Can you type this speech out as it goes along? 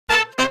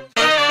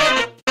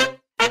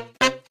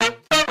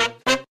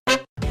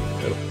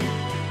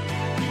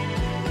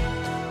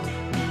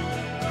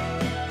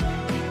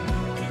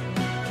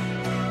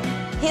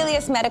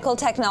Helius Medical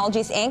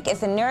Technologies Inc.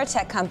 is a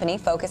neurotech company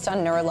focused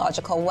on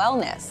neurological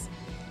wellness.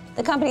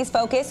 The company's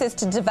focus is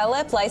to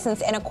develop,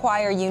 license, and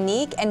acquire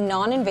unique and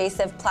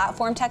non-invasive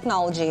platform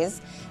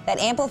technologies that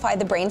amplify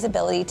the brain's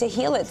ability to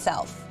heal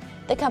itself.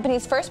 The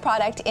company's first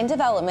product in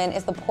development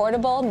is the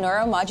Portable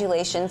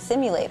Neuromodulation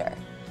Stimulator,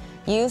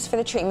 used for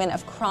the treatment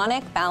of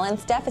chronic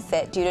balance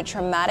deficit due to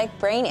traumatic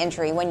brain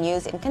injury when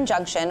used in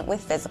conjunction with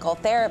physical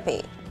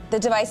therapy. The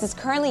device is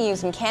currently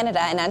used in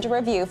Canada and under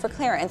review for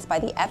clearance by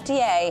the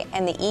FDA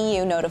and the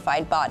EU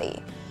notified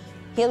body.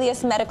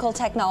 Helius Medical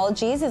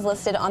Technologies is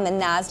listed on the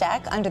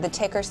NASDAQ under the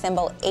ticker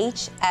symbol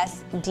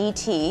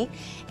HSDT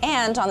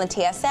and on the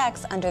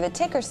TSX under the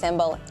ticker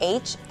symbol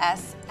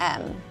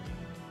HSM.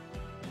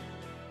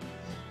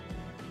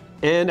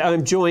 And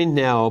I'm joined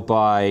now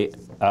by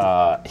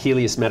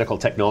Helius Medical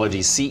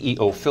Technologies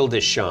CEO Phil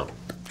Deschamps.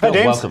 Hi, Phil,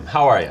 James. welcome.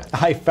 How are you?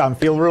 I'm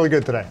feeling really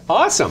good today.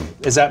 Awesome.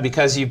 Is that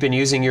because you've been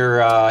using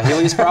your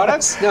Helius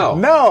products? No.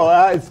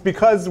 No, it's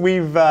because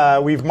we've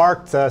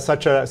marked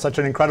such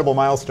an incredible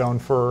milestone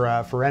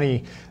for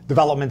any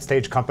development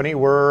stage company.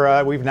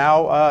 We've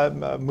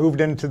now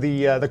moved into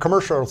the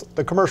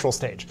commercial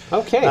stage.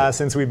 Okay.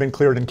 Since we've been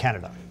cleared in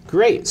Canada.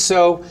 Great.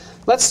 So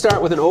let's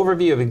start with an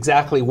overview of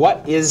exactly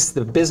what is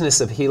the business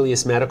of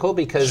Helius Medical,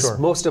 because Sure.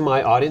 most of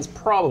my audience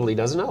probably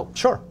doesn't know.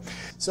 Sure.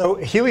 So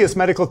Helius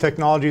Medical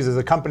Technologies is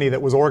a company that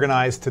was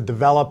organized to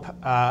develop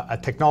a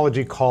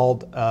technology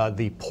called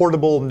the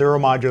Portable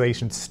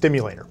Neuromodulation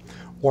Stimulator,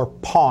 or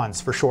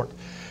PoNS for short.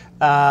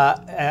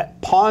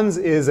 PoNS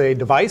is a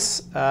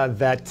device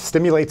that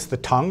stimulates the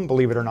tongue,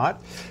 believe it or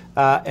not,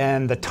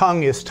 and the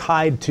tongue is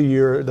tied to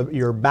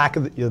your back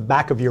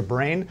of your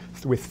brain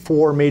with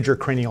 4 major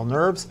cranial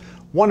nerves,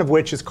 one of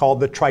which is called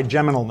the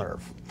trigeminal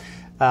nerve.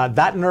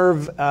 That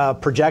nerve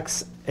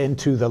projects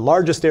into the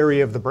largest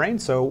area of the brain.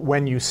 So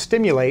when you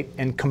stimulate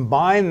and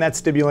combine that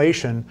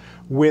stimulation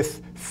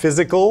with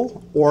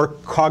physical or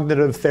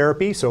cognitive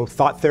therapy, so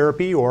thought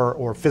therapy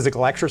or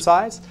physical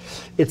exercise,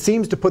 it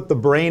seems to put the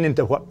brain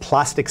into what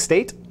plastic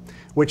state,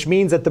 which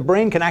means that the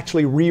brain can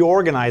actually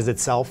reorganize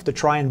itself to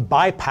try and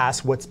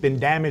bypass what's been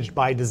damaged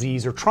by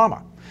disease or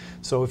trauma.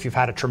 So if you've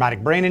had a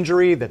traumatic brain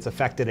injury that's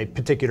affected a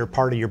particular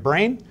part of your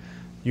brain,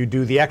 you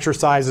do the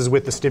exercises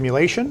with the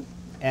stimulation,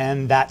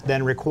 and that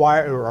then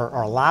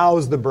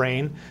allows the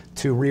brain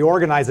to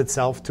reorganize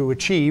itself to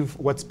achieve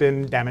what's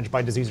been damaged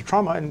by disease or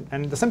trauma,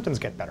 and the symptoms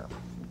get better.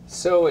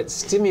 So it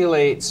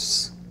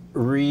stimulates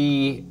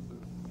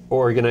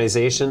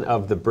reorganization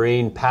of the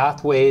brain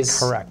pathways.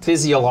 Correct.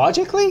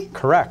 Physiologically?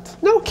 Correct.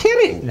 No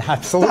kidding.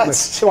 Absolutely.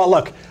 Well,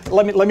 look,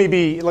 let me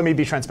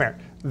be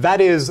transparent.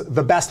 That is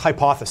the best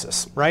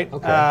hypothesis, right?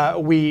 Okay.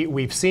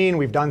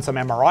 We've done some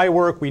MRI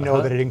work. We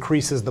know that it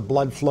increases the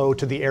blood flow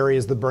to the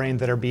areas of the brain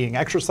that are being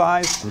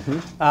exercised,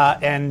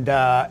 and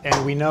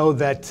we know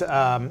that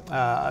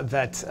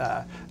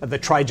the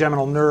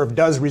trigeminal nerve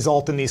does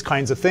result in these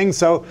kinds of things.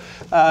 So,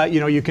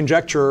 you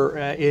conjecture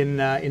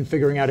in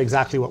figuring out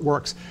exactly what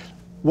works.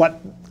 What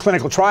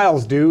clinical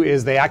trials do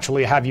is they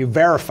actually have you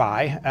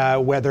verify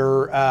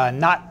whether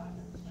not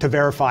to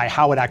verify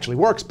how it actually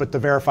works, but to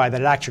verify that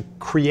it actually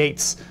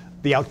creates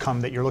the outcome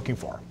that you're looking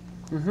for.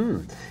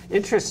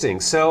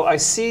 Interesting. So I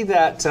see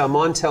that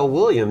Montel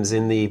Williams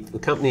in the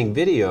accompanying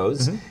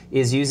videos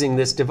is using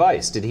this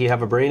device. Did he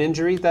have a brain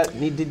injury that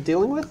needed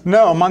dealing with?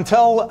 No,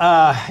 Montel,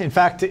 in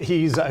fact,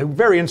 he's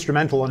very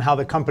instrumental in how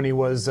the company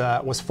was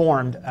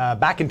formed.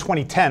 Back in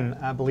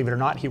 2010, believe it or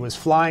not, he was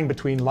flying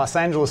between Los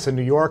Angeles and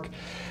New York,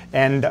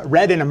 and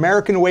read in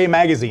American Way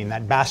magazine,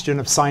 that bastion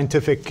of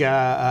scientific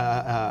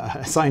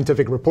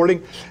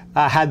reporting,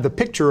 had the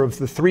picture of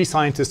the 3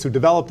 scientists who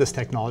developed this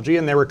technology,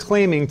 and they were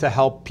claiming to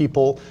help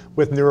people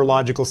with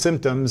neurological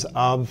symptoms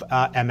of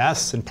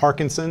MS and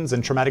Parkinson's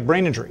and traumatic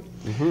brain injury.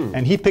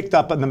 And he picked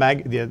up on the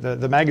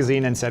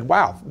magazine and said,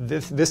 wow,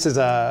 this is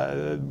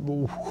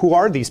who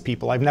are these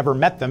people? I've never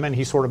met them. And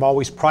he sort of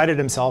always prided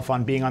himself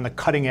on being on the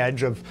cutting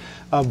edge of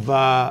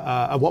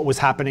what was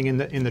happening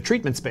in the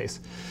treatment space.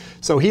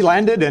 So he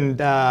landed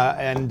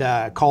and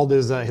called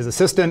his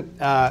assistant.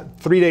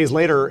 3 days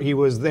later, he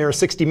was there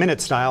 60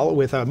 Minutes style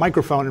with a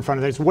microphone in front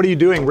of him. He said, what are you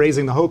doing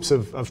raising the hopes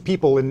of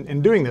people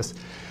in doing this?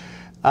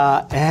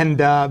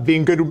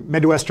 Being good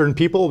Midwestern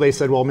people, they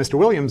said, well, Mr.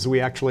 Williams, we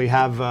actually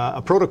have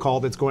a protocol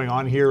that's going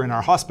on here in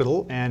our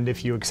hospital, and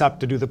if you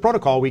accept to do the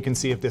protocol, we can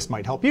see if this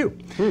might help you.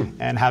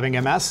 And having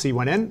MS, he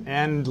went in,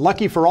 and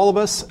lucky for all of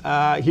us,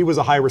 he was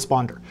a high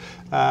responder.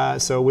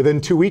 So within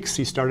 2 weeks,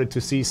 he started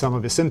to see some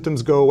of his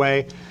symptoms go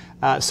away.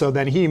 So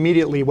then he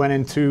immediately went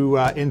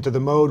into the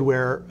mode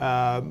where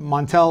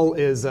Montel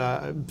is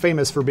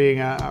famous for being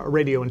a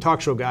radio and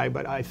talk show guy,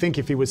 but I think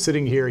if he was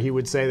sitting here, he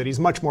would say that he's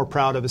much more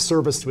proud of his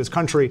service to his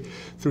country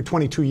through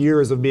 22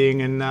 years of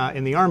being in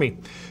the Army.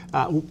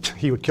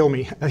 He would kill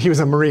me. He was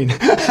a Marine.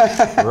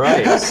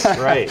 Right.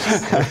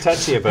 I'm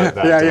touchy about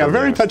that. Yeah,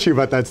 very touchy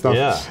about that stuff.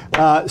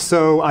 Yeah.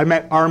 So I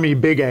met Army,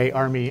 big A,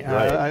 Army,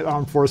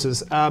 Armed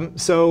Forces.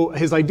 So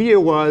his idea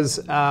was,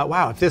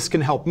 wow, if this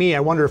can help me, I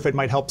wonder if it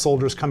might help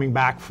soldiers coming coming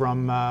back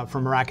from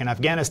Iraq and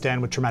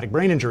Afghanistan with traumatic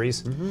brain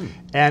injuries.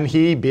 And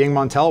he, being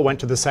Montel, went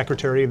to the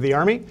Secretary of the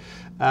Army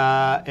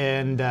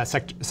and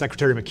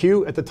Secretary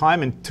McHugh at the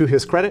time. And to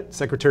his credit,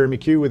 Secretary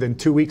McHugh, within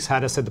 2 weeks,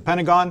 had us at the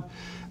Pentagon.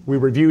 We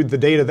reviewed the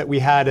data that we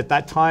had at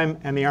that time,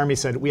 and the Army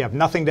said, we have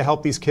nothing to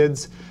help these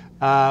kids.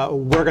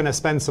 We're going to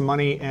spend some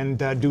money and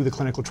do the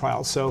clinical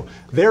trials. So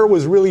there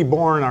was really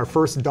born our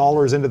first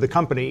dollars into the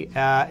company,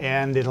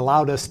 and it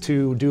allowed us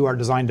to do our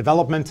design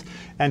development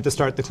and to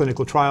start the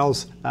clinical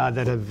trials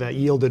that have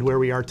yielded where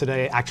we are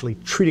today, actually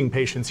treating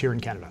patients here in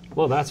Canada.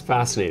 Well, that's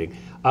fascinating.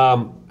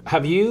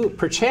 Have you,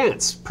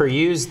 perchance,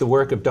 perused the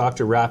work of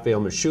Dr.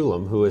 Raphael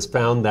Mechoulam, who has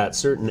found that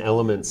certain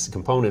elements,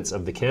 components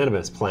of the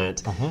cannabis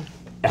plant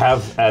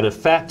have an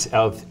effect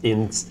of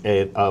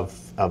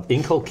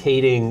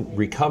inculcating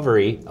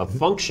recovery of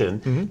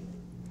function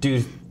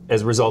due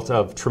as a result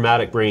of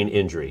traumatic brain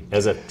injury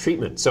as a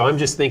treatment? So I'm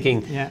just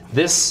thinking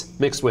this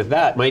mixed with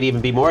that might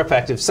even be more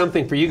effective,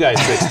 something for you guys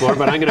to explore,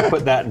 but I'm going to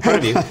put that in front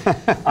of you.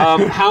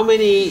 How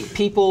many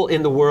people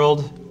in the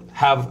world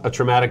have a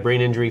traumatic brain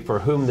injury for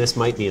whom this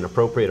might be an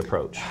appropriate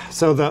approach?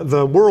 So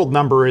the world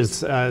number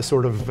is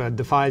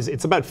defies,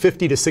 it's about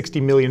 50 to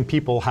 60 million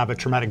people have a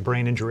traumatic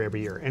brain injury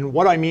every year. And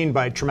what I mean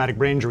by traumatic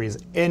brain injury is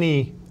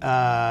any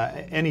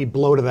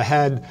blow to the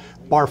head,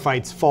 bar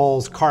fights,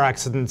 falls, car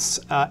accidents,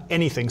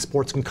 anything,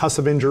 sports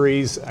concussive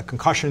injuries,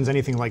 concussions,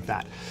 anything like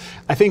that.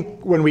 I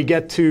think when we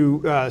get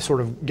to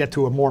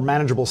a more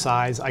manageable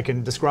size, I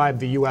can describe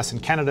the US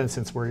and Canada, and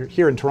since we're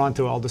here in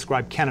Toronto, I'll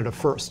describe Canada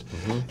first.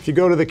 If you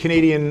go to the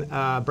Canadian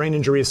Brain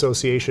Injury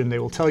Association, they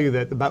will tell you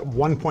that about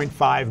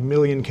 1.5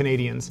 million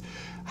Canadians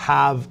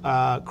have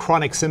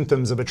chronic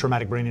symptoms of a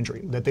traumatic brain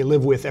injury that they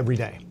live with every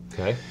day.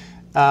 Okay.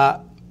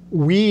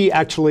 We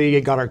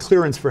actually got our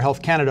clearance for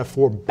Health Canada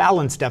for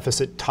balance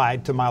deficit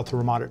tied to mild to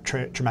moderate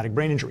traumatic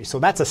brain injury. So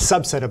that's a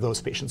subset of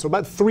those patients. So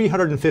about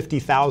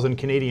 350,000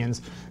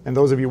 Canadians, and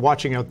those of you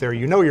watching out there,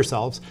 you know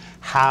yourselves,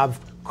 have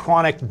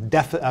chronic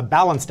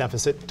balance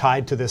deficit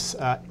tied to this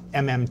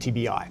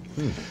MMTBI.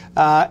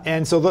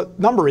 And so the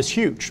number is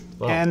huge.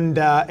 Wow.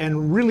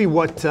 And really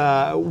what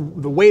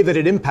the way that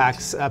it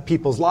impacts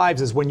people's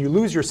lives is when you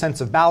lose your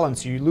sense of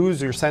balance, you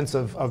lose your sense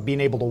of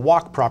being able to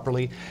walk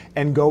properly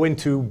and go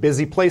into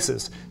busy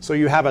places. So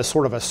you have a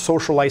sort of a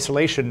social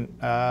isolation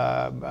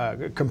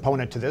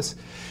component to this.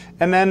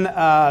 And then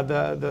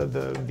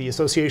the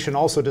association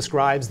also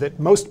describes that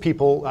most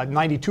people,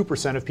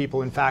 92% of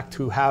people in fact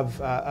who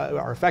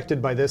are affected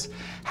by this,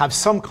 have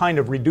some kind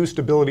of reduced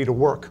ability to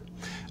work.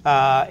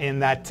 In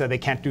that they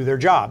can't do their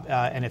job.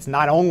 And it's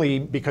not only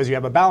because you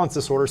have a balance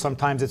disorder,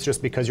 sometimes it's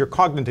just because you're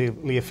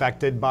cognitively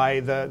affected by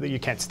you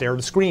can't stare at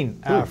a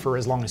screen for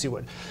as long as you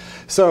would.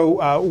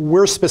 So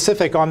we're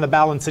specific on the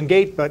balance and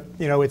gait, but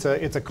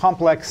it's a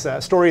complex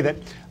story that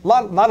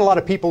not a lot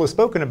of people have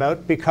spoken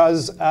about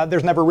because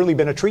there's never really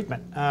been a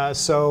treatment.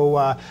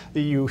 So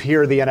you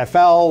hear the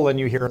NFL and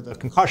you hear the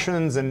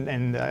concussions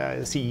and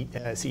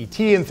CET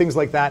and things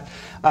like that,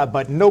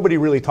 but nobody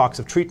really talks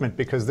of treatment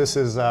because this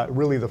is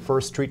really the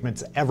first treatment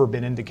that's ever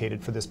been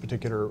indicated for this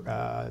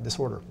particular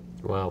disorder.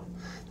 Wow,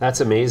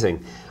 that's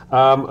amazing.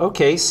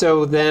 Okay,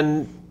 so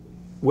then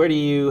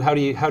how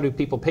do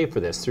people pay for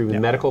this? Through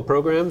medical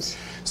programs?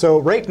 So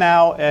right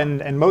now,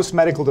 and most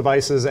medical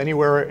devices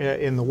anywhere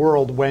in the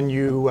world, when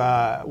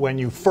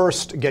you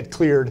first get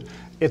cleared,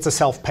 it's a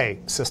self-pay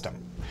system.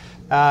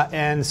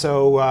 And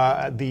so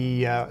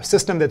the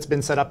system that's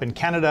been set up in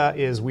Canada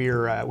is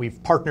we've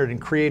partnered and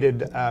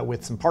created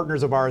with some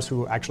partners of ours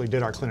who actually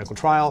did our clinical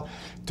trial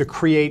to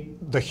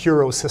create the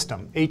HEURO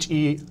system,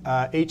 H-E-U-R-O.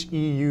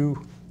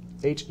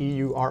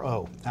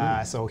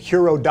 So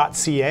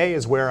HEURO.ca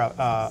is where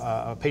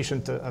a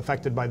patient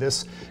affected by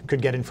this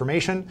could get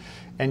information.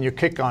 And you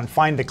click on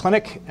Find a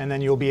Clinic, and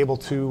then you'll be able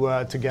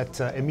to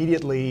get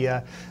immediately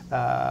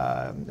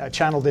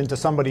channeled into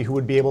somebody who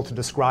would be able to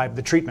describe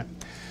the treatment.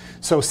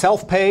 So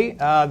self-pay,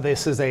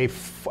 this is a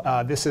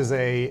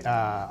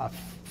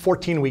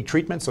 14-week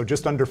treatment, so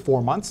just under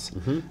 4 months,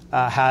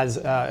 has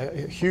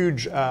a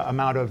huge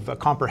amount of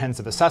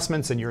comprehensive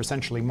assessments, and you're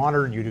essentially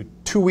monitored. You do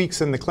 2 weeks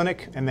in the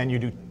clinic, and then you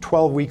do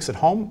 12 weeks at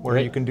home, where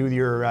you can do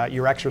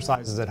your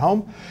exercises at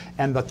home.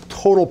 And the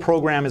total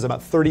program is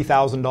about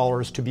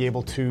 $30,000 to be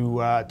able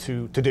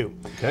to do.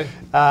 Okay.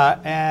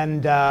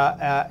 And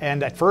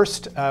at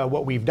first,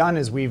 what we've done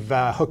is we've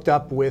hooked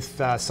up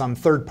with some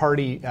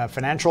third-party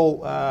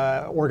financial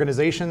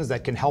organizations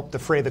that can help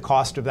defray the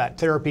cost of that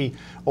therapy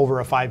over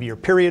a 5-year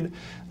period.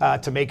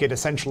 To make it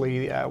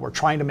essentially, we're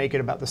trying to make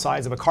it about the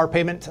size of a car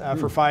payment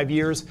for 5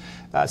 years,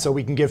 so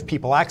we can give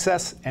people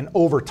access. And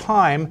over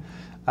time,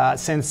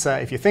 since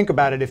if you think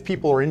about it, if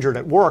people are injured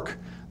at work,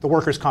 the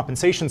workers'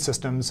 compensation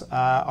systems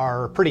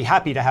are pretty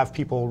happy to have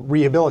people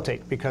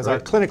rehabilitate, because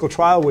our clinical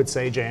trial would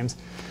say, James,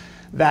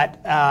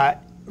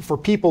 that for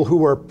people who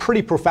were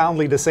pretty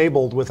profoundly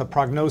disabled with a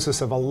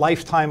prognosis of a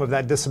lifetime of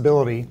that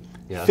disability,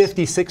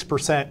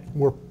 56%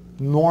 were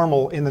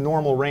in the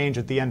normal range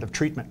at the end of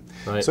treatment.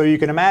 Right. So you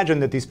can imagine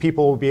that these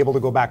people will be able to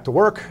go back to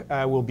work,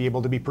 will be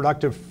able to be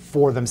productive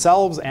for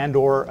themselves and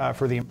or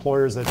for the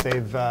employers that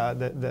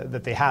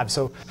that they have.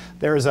 So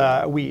there's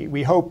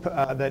we hope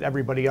that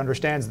everybody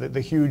understands that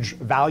the huge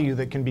value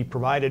that can be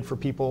provided for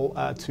people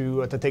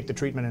to take the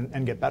treatment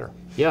and get better.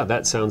 Yeah,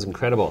 that sounds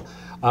incredible.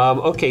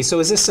 Okay, so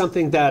is this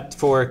something that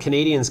for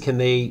Canadians,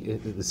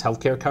 does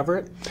healthcare cover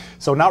it?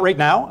 So not right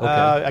now.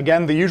 Okay.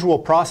 Again, the usual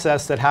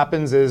process that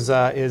happens is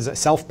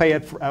self-pay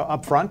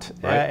up front,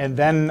 Right. and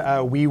then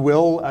we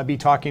will be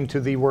talking to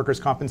the workers'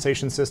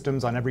 compensation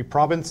systems on every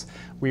province.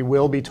 We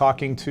will be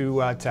talking to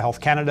Health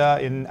Canada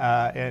in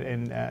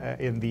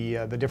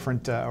the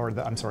different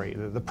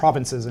the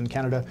provinces in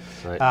Canada,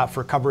 Right.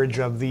 For coverage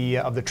of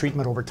the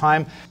treatment over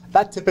time.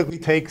 That typically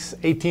takes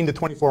 18 to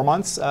 24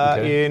 months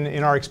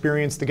in our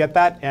experience to get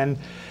that.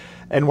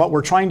 And what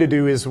we're trying to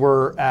do is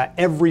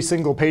every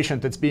single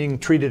patient that's being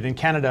treated in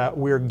Canada,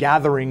 we're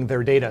gathering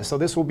their data. So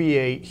this will be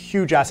a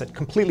huge asset,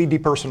 completely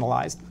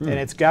depersonalized, and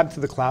it's gathered to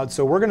the cloud.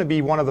 So we're going to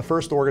be one of the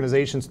first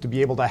organizations to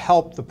be able to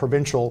help the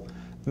provincial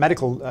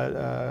medical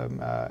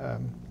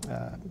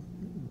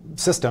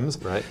systems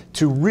Right.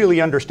 to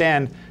really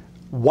understand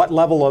what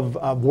level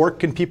of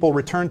work can people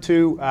return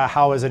to?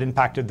 How has it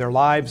impacted their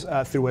lives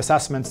through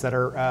assessments that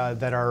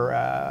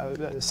are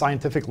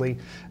scientifically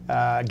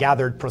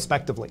gathered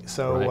prospectively?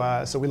 So,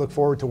 Right. so we look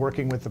forward to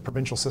working with the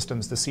provincial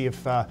systems to see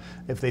if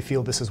they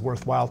feel this is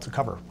worthwhile to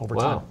cover over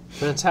time. Wow,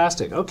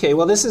 fantastic. Okay,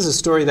 well, this is a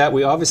story that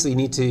we obviously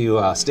need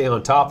to stay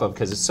on top of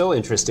because it's so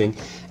interesting.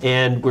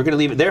 And we're going to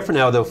leave it there for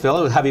now, though, Phil.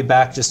 We'll have you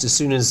back just as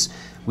soon as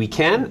we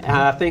can.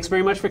 Thanks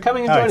very much for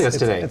coming and joining us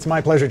today. It's my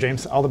pleasure,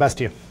 James. All the best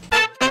to you.